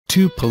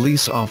Two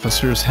police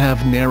officers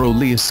have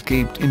narrowly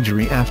escaped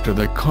injury after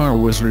the car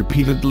was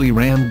repeatedly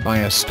rammed by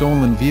a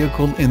stolen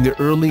vehicle in the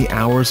early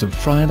hours of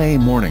Friday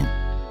morning.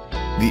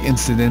 The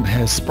incident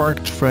has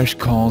sparked fresh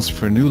calls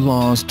for new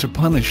laws to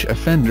punish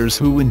offenders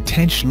who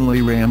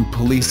intentionally ram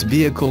police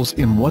vehicles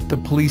in what the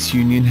police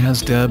union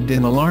has dubbed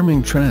an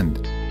alarming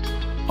trend.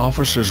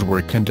 Officers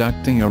were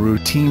conducting a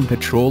routine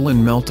patrol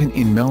in Melton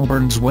in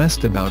Melbourne's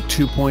west about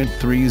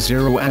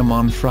 2:30 am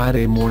on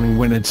Friday morning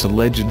when it's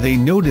alleged they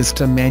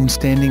noticed a man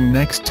standing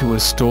next to a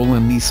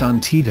stolen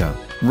Nissan Tita,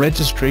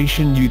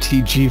 registration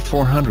UTG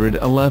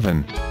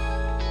 411.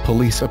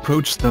 Police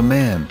approached the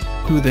man,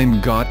 who then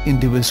got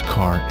into his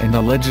car and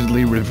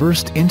allegedly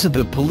reversed into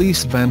the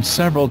police van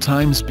several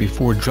times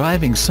before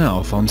driving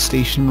south on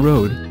Station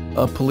Road,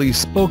 a police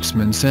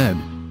spokesman said.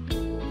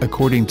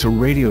 According to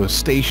radio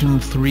station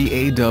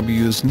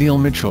 3AW's Neil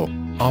Mitchell,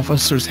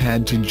 officers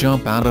had to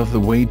jump out of the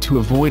way to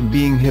avoid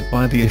being hit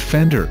by the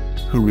offender,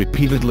 who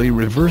repeatedly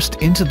reversed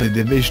into the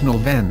divisional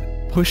van,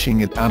 pushing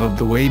it out of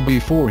the way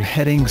before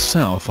heading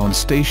south on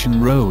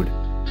Station Road.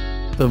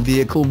 The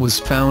vehicle was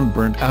found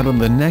burnt out in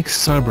the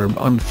next suburb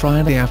on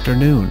Friday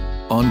afternoon,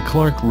 on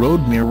Clark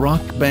Road near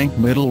Rockbank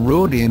Middle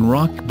Road in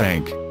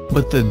Rockbank,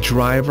 but the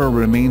driver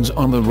remains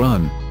on the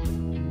run.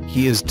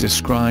 He is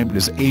described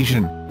as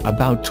Asian,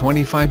 about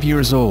 25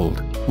 years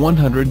old,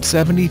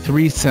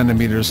 173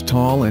 centimeters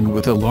tall and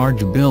with a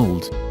large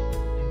build.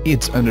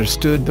 It's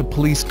understood the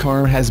police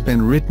car has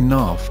been written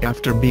off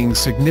after being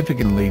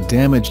significantly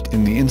damaged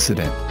in the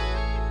incident.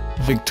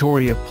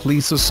 Victoria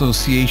Police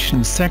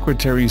Association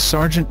Secretary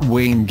Sergeant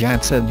Wayne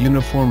Gatt said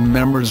uniformed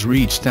members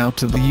reached out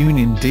to the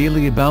union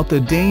daily about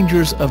the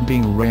dangers of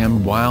being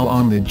rammed while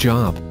on the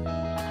job.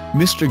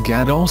 Mr.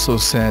 Gatt also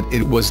said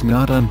it was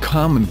not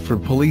uncommon for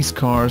police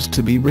cars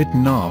to be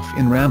written off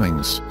in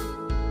rammings.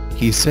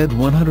 He said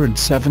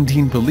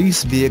 117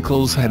 police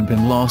vehicles had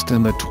been lost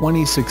in the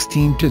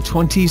 2016 to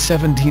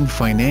 2017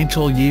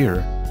 financial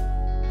year.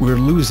 "We're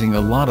losing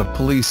a lot of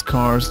police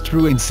cars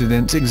through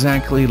incidents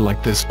exactly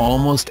like this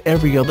almost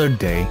every other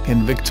day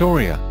in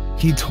Victoria,"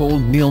 he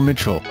told Neil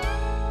Mitchell.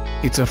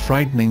 "It's a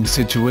frightening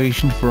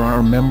situation for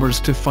our members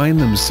to find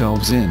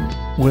themselves in,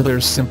 where they're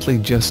simply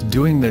just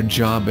doing their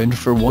job and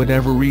for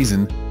whatever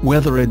reason,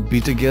 whether it be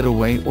to get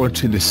away or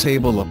to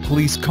disable a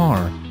police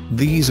car,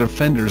 these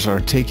offenders are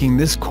taking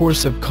this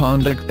course of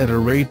conduct at a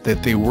rate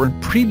that they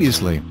weren't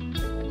previously.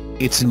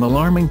 It's an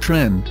alarming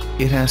trend,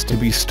 it has to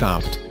be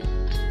stopped.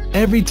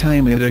 Every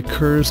time it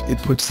occurs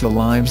it puts the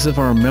lives of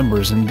our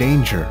members in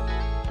danger."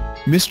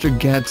 Mr.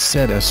 Gatt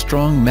said a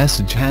strong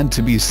message had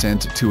to be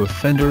sent to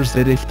offenders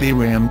that if they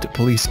rammed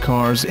police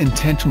cars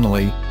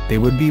intentionally, they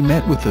would be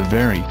met with a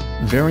very,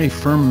 very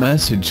firm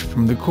message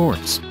from the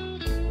courts.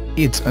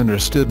 It's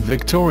understood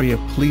Victoria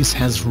Police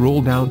has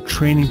rolled out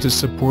training to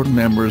support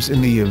members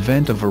in the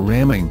event of a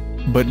ramming,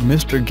 but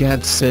Mr.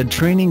 Gatt said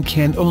training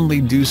can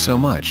only do so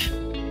much.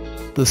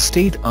 The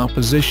state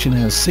opposition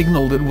has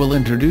signaled it will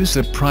introduce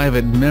a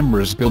private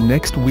members' bill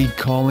next week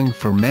calling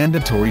for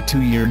mandatory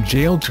 2-year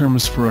jail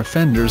terms for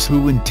offenders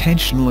who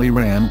intentionally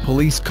ram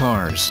police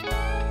cars.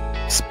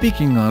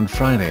 Speaking on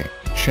Friday,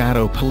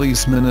 Shadow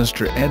Police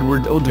Minister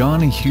Edward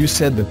O'Donoghue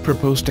said the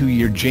proposed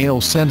 2-year jail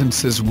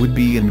sentences would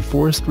be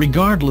enforced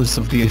regardless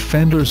of the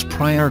offender's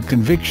prior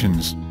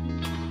convictions.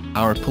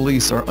 "Our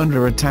police are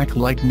under attack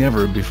like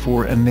never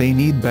before and they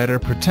need better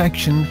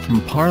protection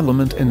from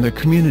Parliament and the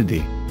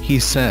community," he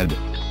said.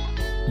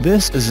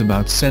 "This is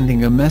about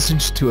sending a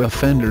message to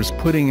offenders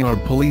putting our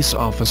police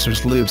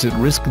officers' lives at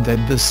risk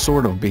that this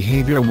sort of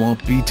behavior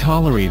won't be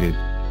tolerated."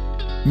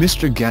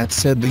 Mr. Gatt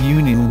said the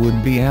union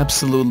would be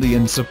absolutely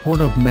in support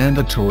of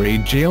mandatory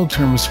jail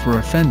terms for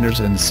offenders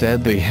and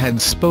said they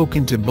had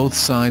spoken to both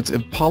sides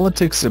of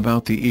politics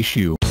about the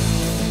issue.